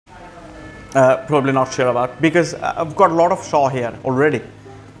Probably not sure about because I've got a lot of shaw here already.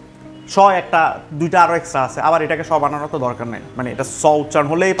 Shaw একটা দুইটা আরো extra আছে আবার এটাকে shaw বানানোর তো দরকার নেই মানে এটা saw উচ্চারণ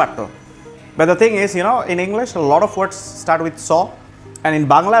হলেই পারতো but the thing is you know in English a lot of words start with saw and in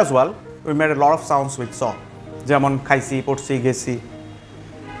Bangla as well we made a lot of sounds with saw যেমন খাইছি পড়ছি গেছি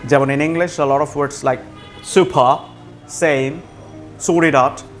যেমন in English a lot of words like super same sort it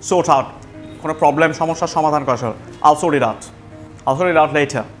out sort out কোনো problem সমস্যার সমাধান করা I'll sort it out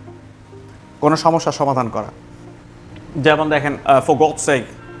later কোনো সমস্যার সমাধান করা যেমন দেখেন for God's sake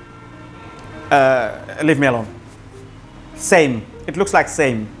leave me alone same it looks like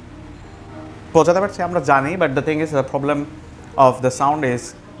same বোঝাতে পারছি আমরা জানি but the thing is the problem of the sound is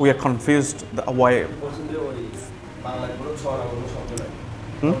we are confused the way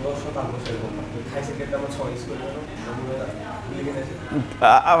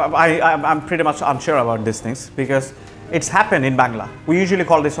I'm pretty much unsure about these things because it's happened in Bangla. We usually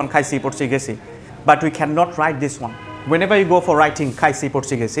call this one Kaisi Portuguese, but we cannot write this one. Whenever you go for writing Kaisi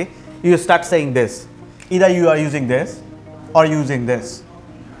Portuguese, you start saying this. Either you are using this or using this.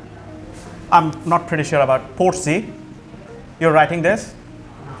 I'm not pretty sure about Porsi. You're writing this?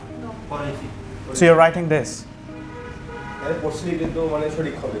 So you're writing this.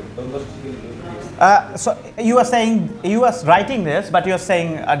 So you are saying, you are writing this, but you're saying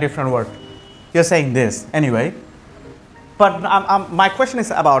a different word. You're saying this anyway. But my question is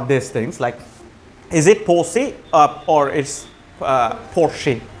about these things, like, is it Porsi or it's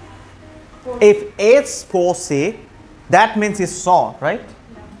Porshi? If it's Porsi, that means it's saw, right?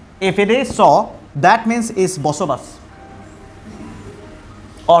 If it is saw, that means it's Bosobas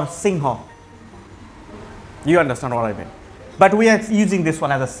or Singho. You understand what I mean? But we are using this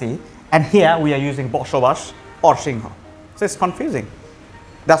one as a C, and here we are using Bosobas or Singho. So it's confusing.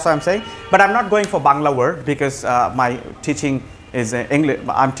 That's what I'm saying. But I'm not going for Bangla word because my teaching is English.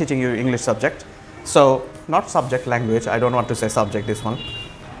 I'm teaching you English subject. So not subject language. I don't want to say subject this one.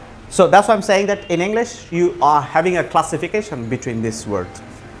 So that's why I'm saying that in English you are having a classification between this word.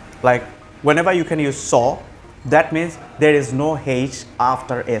 Like whenever you can use saw, that means there is no H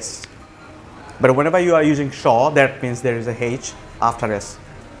after S. But whenever you are using shaw, that means there is a H after S.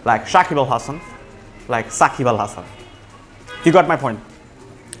 Like Shakib al Hassan, like Sakib al Hassan. You got my point?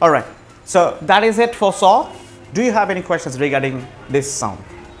 Alright. So that is it for saw. Do you have any questions regarding this sound?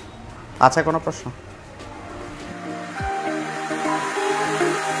 আচ্ছা কোনো প্রশ্ন